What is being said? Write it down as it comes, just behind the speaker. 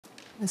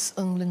Ms.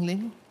 Ng Ling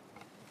Ling.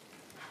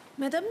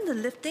 Madam, the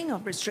lifting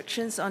of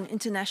restrictions on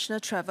international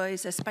travel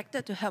is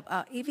expected to help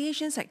our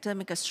aviation sector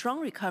make a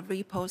strong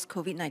recovery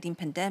post-COVID-19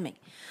 pandemic.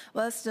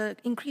 Whilst the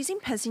increasing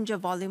passenger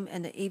volume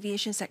and the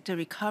aviation sector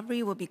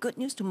recovery will be good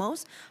news to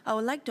most, I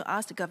would like to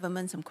ask the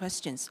government some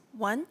questions.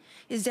 One,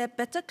 is there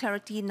better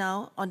clarity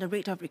now on the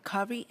rate of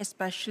recovery,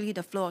 especially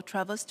the flow of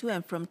travels to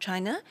and from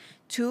China?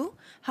 Two,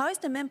 how is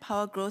the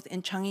manpower growth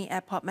in Changi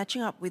Airport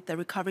matching up with the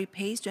recovery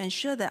pace to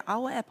ensure that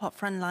our airport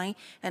frontline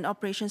and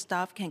operation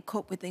staff can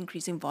cope with the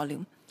increasing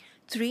volume?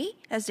 Three,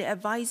 as the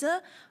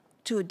advisor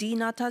to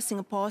DNATA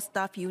Singapore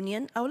Staff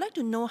Union, I would like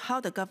to know how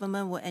the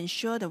government will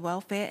ensure the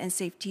welfare and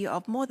safety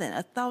of more than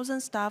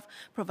 1,000 staff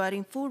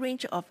providing full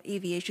range of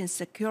aviation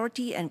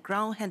security and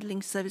ground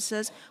handling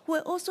services who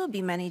will also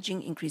be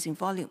managing increasing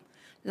volume.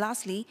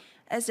 Lastly,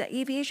 as the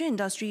aviation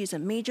industry is a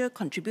major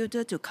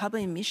contributor to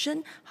carbon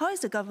emission, how is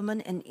the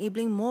government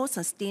enabling more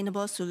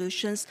sustainable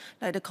solutions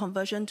like the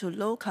conversion to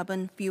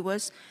low-carbon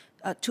fuels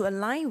to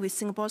align with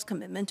Singapore's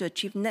commitment to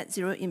achieve net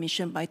zero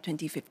emission by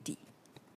 2050?